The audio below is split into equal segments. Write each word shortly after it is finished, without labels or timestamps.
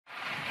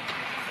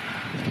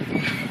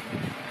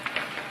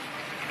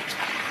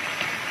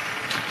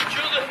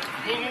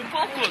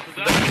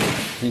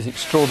These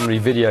extraordinary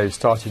videos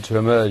started to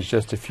emerge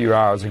just a few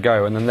hours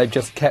ago, and then they've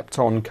just kept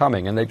on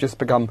coming, and they've just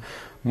become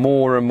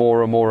more and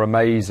more and more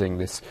amazing,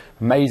 this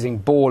amazing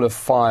ball of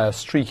fire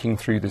streaking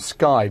through the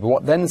sky. But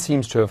what then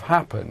seems to have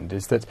happened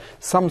is that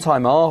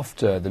sometime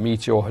after the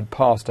meteor had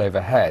passed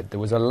overhead, there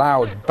was a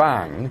loud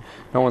bang.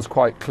 No one's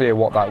quite clear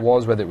what that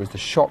was, whether it was the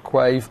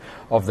shockwave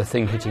of the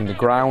thing hitting the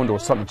ground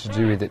or something to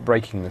do with it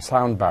breaking the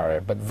sound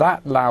barrier. But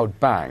that loud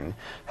bang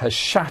has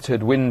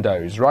shattered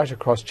windows right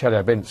across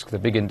Chelyabinsk, the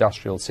big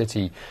industrial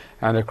city,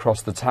 and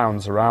across the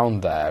towns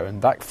around there.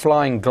 And that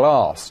flying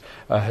glass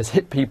has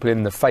hit people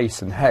in the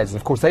face and heads.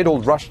 And of course, they'd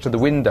all rushed to the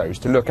windows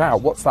to look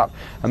out. What's that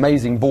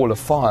amazing ball of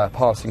fire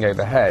passing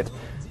overhead?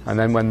 And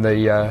then when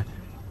the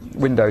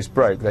windows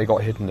broke, they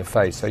got hit in the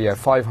face. So yeah,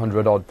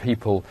 500 odd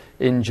people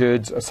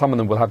injured. Some of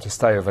them will have to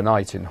stay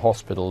overnight in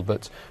hospital,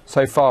 but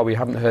so far we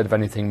haven't heard of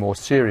anything more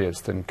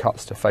serious than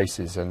cuts to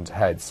faces and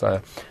heads.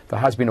 There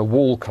has been a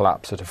wall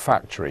collapse at a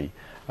factory.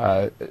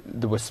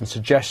 There were some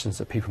suggestions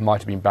that people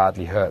might have been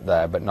badly hurt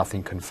there, but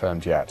nothing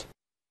confirmed yet.